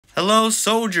Hello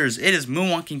soldiers, it is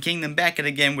Moonwalking Kingdom back at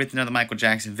again with another Michael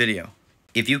Jackson video.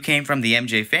 If you came from the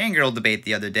MJ Fangirl debate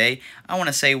the other day, I want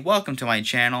to say welcome to my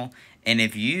channel, and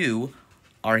if you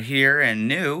are here and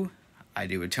new, I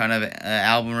do a ton of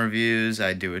album reviews,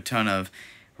 I do a ton of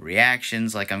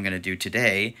reactions like I'm going to do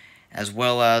today, as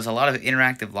well as a lot of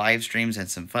interactive live streams and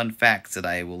some fun facts that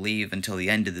I will leave until the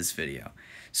end of this video.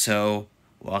 So,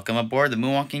 welcome aboard the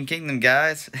Moonwalking Kingdom,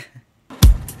 guys.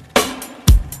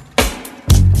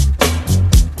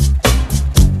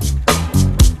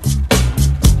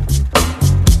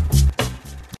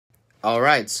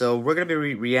 Alright, so we're going to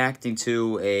be reacting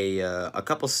to a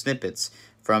couple snippets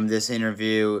from this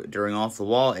interview during Off the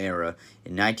Wall era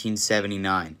in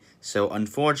 1979. So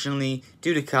unfortunately,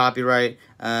 due to copyright,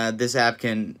 this app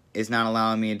is not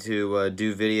allowing me to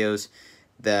do videos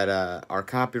that are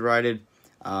copyrighted.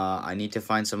 I need to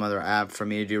find some other app for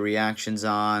me to do reactions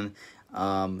on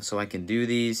so I can do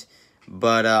these.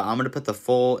 But I'm going to put the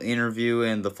full interview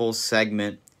and the full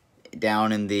segment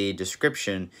down in the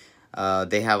description.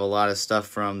 They have a lot of stuff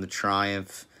from the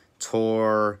Triumph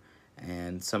tour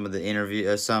and some of the interview,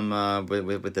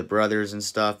 with the brothers and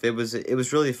stuff. It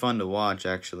was really fun to watch,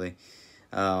 actually.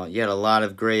 You had a lot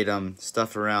of great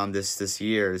stuff around this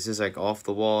year. This is like Off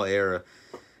the Wall era,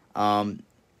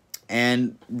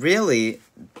 and really,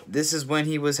 this is when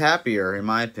he was happier, in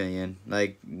my opinion.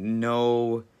 Like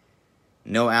no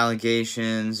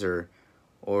allegations or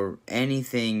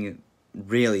anything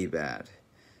really bad.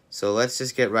 So let's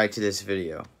just get right to this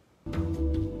video.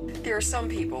 There are some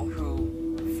people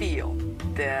who feel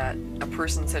that a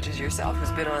person such as yourself,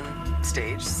 who's been on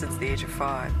stage since the age of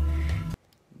 5.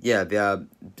 Yeah, the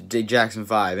Jackson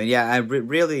 5. And yeah,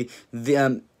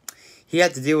 he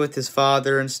had to deal with his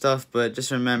father and stuff, but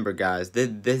just remember, guys, this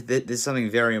is something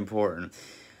very important.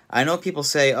 I know people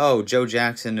say, oh, Joe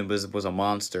Jackson was a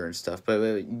monster and stuff,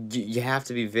 but you have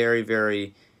to be very,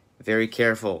 very, very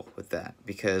careful with that,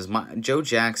 because Joe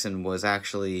Jackson was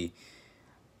actually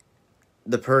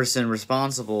the person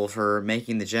responsible for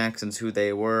making the Jacksons who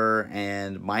they were,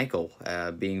 and Michael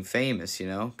being famous, you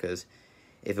know, because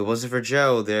if it wasn't for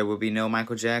Joe, there would be no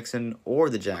Michael Jackson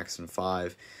or the Jackson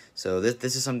 5. So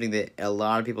this is something that a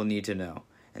lot of people need to know,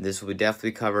 and this will be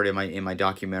definitely covered in my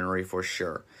documentary for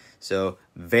sure. So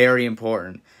very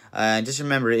important. Just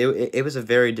remember, it was a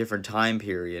very different time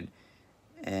period.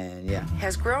 And yeah,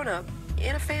 has grown up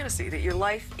in a fantasy that your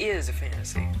life is a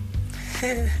fantasy.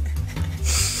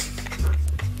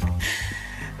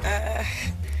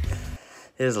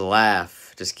 His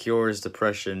laugh just cures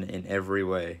depression in every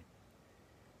way,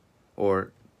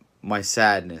 or my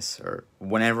sadness, or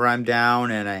whenever I'm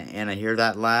down and I hear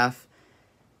that laugh,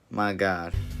 my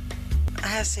God. I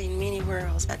have seen many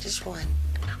worlds, not just one.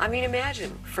 I mean,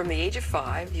 imagine from the age of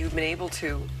 5, you've been able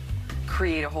to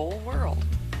create a whole world.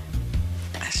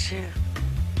 That's true.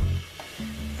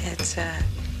 That's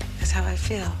how I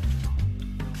feel.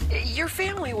 Your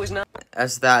family was not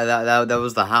That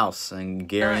was the house in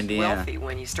Gary, Indiana. Wealthy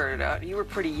when you started out. You were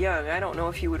pretty young. I don't know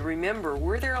if you would remember.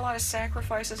 Were there a lot of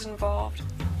sacrifices involved?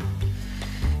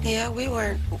 Yeah, we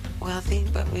weren't wealthy,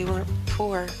 but we weren't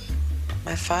poor.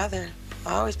 My father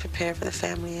always prepared for the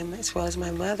family, as well as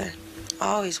my mother.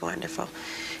 Always wonderful.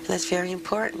 And that's very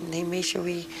important. They made sure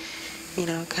we, you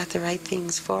know, got the right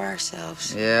things for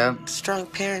ourselves. Yeah. Strong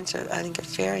parents I think, are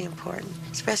very important,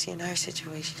 especially in our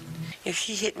situation. If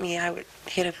he hit me, I would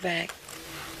hit him back,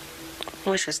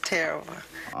 which was terrible.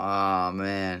 Oh,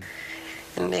 man.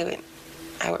 And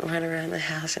I would run around the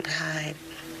house and hide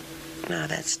and all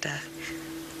that stuff.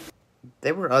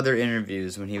 There were other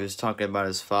interviews when he was talking about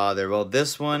his father. Well,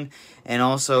 this one, and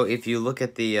also if you look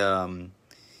at the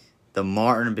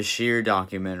Martin Bashir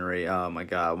documentary, oh my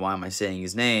God, why am I saying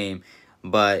his name?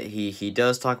 But he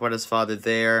does talk about his father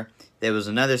there. There was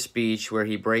another speech where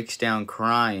he breaks down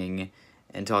crying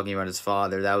and talking about his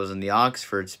father. That was in the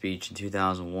Oxford speech in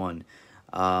 2001.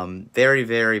 Very,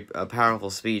 very powerful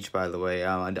speech, by the way.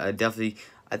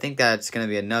 I think that's going to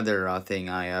be another thing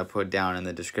I put down in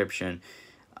the description.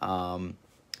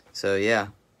 So, yeah.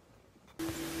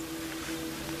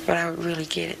 But I would really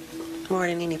get it more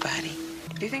than anybody.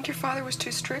 Do you think your father was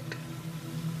too strict?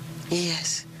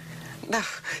 Yes. No,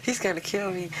 he's gonna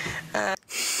kill me.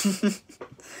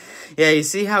 Yeah, you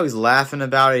see how he's laughing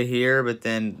about it here, but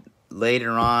then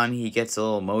later on he gets a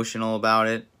little emotional about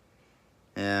it.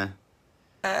 Yeah.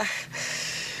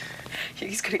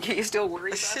 He's gonna get you still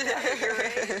worried about that at your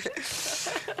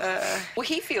age? Well,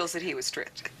 he feels that he was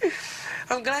strict.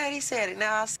 I'm glad he said it.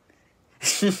 Now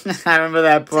I remember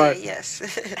that part. Say yes.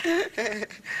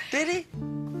 Did he?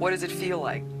 What does it feel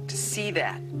like to see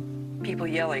that? People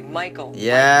yelling, Michael.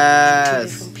 Yes. Two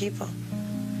different people,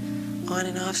 on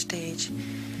and off stage.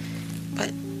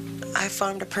 but I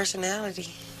formed a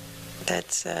personality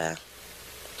that's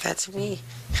me.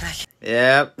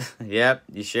 Yep, yep,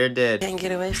 you sure did. Can't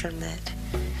get away from that.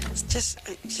 It's just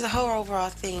the whole overall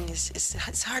thing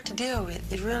it's hard to deal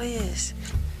with. It really is.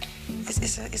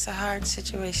 It's a hard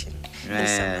situation. And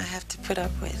something I have to put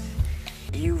up with.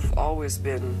 You've always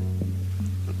been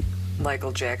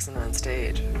Michael Jackson on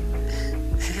stage.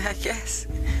 I guess.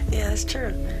 Yeah, that's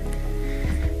true.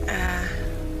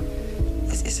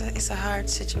 It's a hard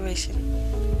situation.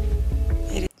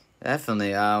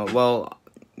 Definitely. Well,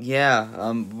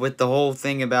 yeah. With the whole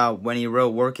thing about when he wrote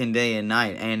 "Working Day and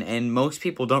Night," and most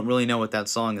people don't really know what that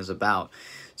song is about.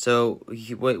 So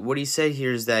what he said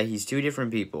here is that he's two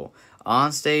different people.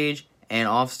 On stage and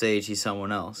off stage, he's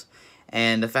someone else.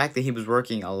 And the fact that he was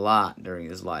working a lot during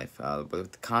his life,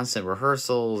 with constant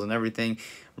rehearsals and everything,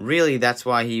 really that's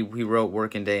why he wrote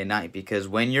 "Working Day and Night," because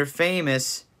when you're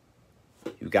famous,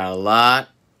 you got a lot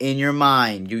in your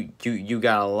mind. You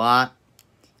got a lot.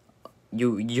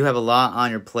 You have a lot on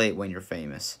your plate when you're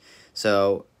famous.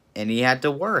 So, and he had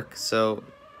to work. So,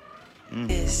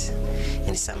 and it's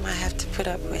something I have to put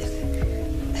up with.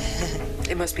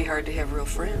 It must be hard to have real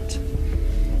friends.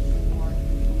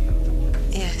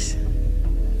 Yes.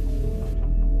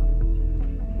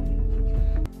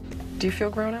 Do you feel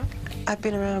grown up? I've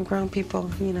been around grown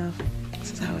people,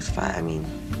 since I was 5. I mean,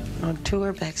 on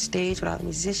tour, backstage with all the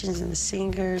musicians and the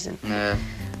singers, and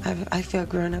I feel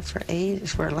grown up for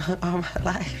all my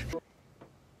life.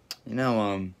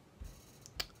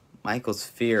 Michael's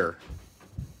fear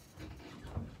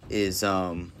is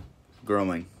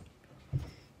growing.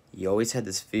 He always had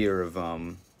this fear of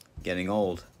getting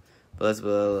old. But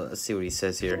let's see what he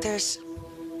says here. There's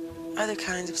other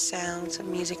kinds of sounds of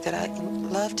music that I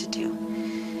love to do.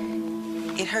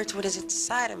 It hurts what is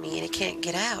inside of me, and it can't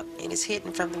get out, and it's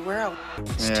hidden from the world.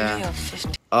 Yeah. Studio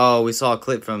 50. Oh, we saw a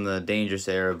clip from the Dangerous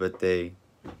era, but they...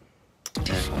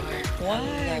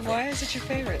 Why? Why is it your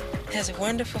favorite? It has a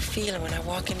wonderful feeling when I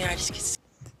walk in there. I just get...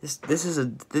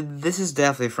 This is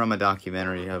definitely from a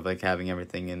documentary of like having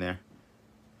everything in there.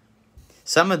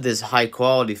 Some of this high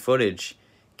quality footage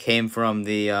came from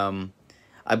the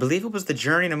I believe it was the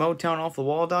Journey to Motown Off the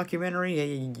Wall documentary.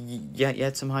 You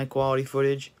had some high quality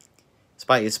footage.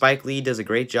 Spike Lee does a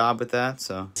great job with that.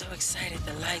 So excited,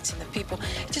 the lights and the people,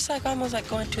 just like almost like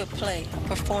going to a play, a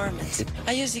performance.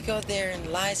 I usually go there and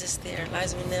Liza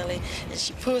Minnelli, and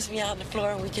she pulls me out on the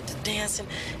floor and we get to dancing,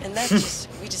 and that's just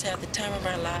we just have the time of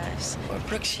our lives.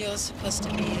 Brooke Shields supposed to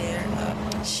be there.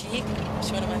 Chic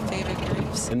is one of my favorite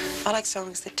groups. I like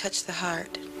songs that touch the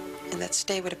heart and that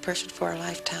stay with a person for a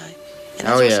lifetime. And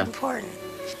that's what's important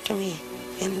to me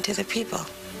and to the people,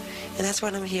 and that's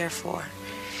what I'm here for.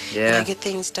 Yeah. And I get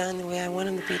things done the way I want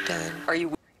them to be done. Are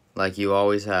you like you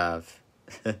always have?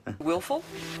 willful?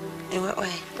 In what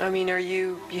way? I mean,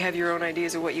 you have your own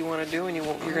ideas of what you want to do, and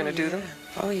you're going to do them?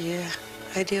 Oh, yeah.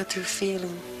 I deal through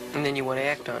feeling. And then you want to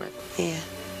act on it? Yeah.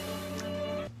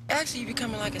 Actually, you're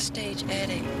becoming like a stage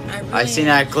addict. I seen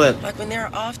that clip. Like when there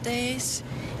are off days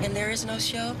and there is no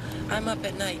show, I'm up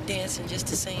at night dancing just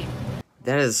the same.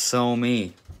 That is so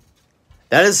me.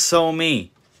 That is so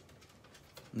me.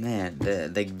 Man,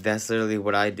 that's literally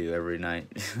what I do every night.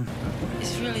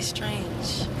 It's really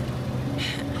strange.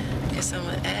 Guess I'm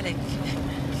an addict.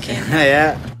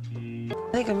 Yeah.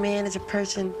 I think a man is a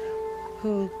person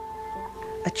who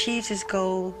achieves his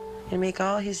goal and make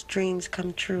all his dreams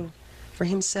come true for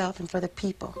himself and for the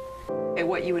people. And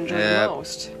what you enjoy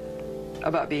most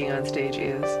about being on stage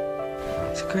is?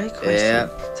 It's a great question.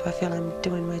 So I feel I'm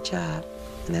doing my job,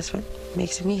 and that's what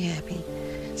makes me happy.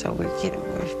 So we're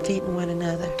feeding one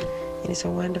another, and it's a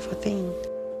wonderful thing.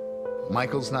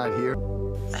 Michael's not here.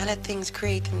 I let things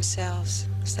create themselves.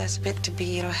 If that's meant to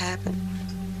be, it'll happen.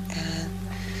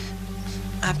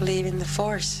 I believe in the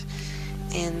force,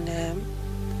 and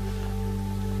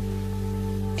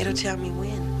it'll tell me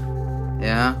when.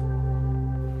 Yeah.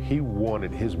 He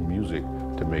wanted his music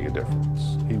to make a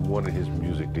difference. He wanted his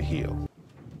music to heal.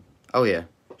 Oh yeah,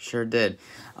 sure did.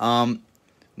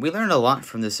 We learned a lot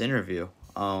from this interview.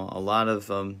 A lot of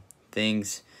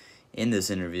things in this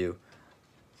interview,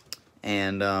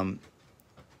 and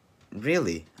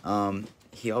really,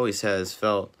 he always has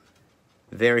felt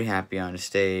very happy on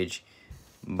stage,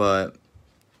 but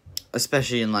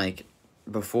especially in like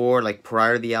before, like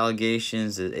prior to the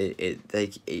allegations,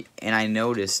 and I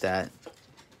noticed that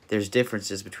there's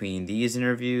differences between these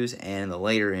interviews and the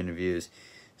later interviews,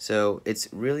 so it's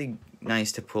really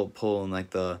nice to pull in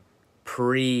like the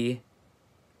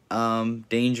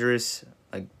dangerous,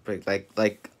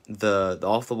 like the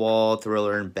off the wall,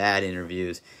 Thriller, and Bad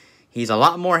interviews. He's a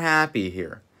lot more happy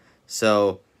here,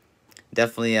 so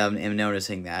definitely am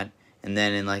noticing that. and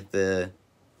then in like the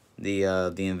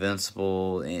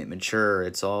Invincible and Mature,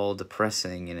 it's all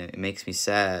depressing and it makes me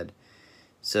sad.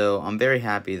 So I'm very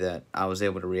happy that I was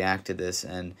able to react to this,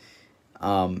 and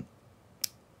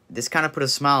this kind of put a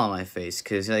smile on my face,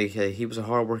 because like, he was a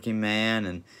hardworking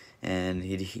man, and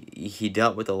he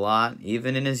dealt with a lot,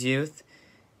 even in his youth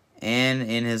and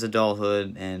in his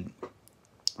adulthood,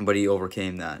 but he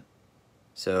overcame that.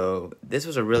 So this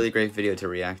was a really great video to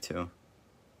react to.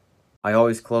 I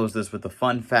always close this with a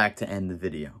fun fact to end the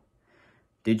video.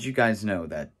 Did you guys know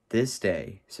that this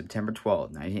day, September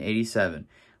 12th, 1987,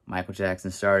 Michael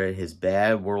Jackson started his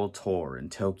Bad World Tour in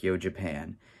Tokyo,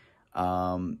 Japan?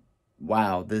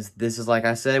 Wow, this is, like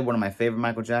I said, one of my favorite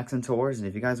Michael Jackson tours, and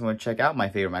if you guys want to check out my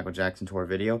favorite Michael Jackson tour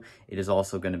video, it is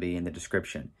also going to be in the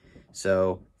description.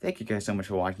 So, thank you guys so much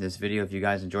for watching this video. If you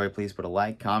guys enjoyed, please put a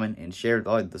like, comment, and share with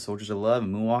all the soldiers of love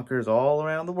and moonwalkers all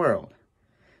around the world.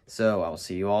 So, I will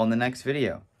see you all in the next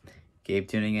video. Keep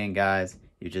tuning in, guys.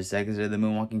 You just exited the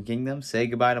Moonwalking Kingdom. Say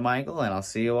goodbye to Michael, and I'll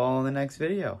see you all in the next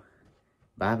video.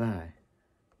 Bye-bye.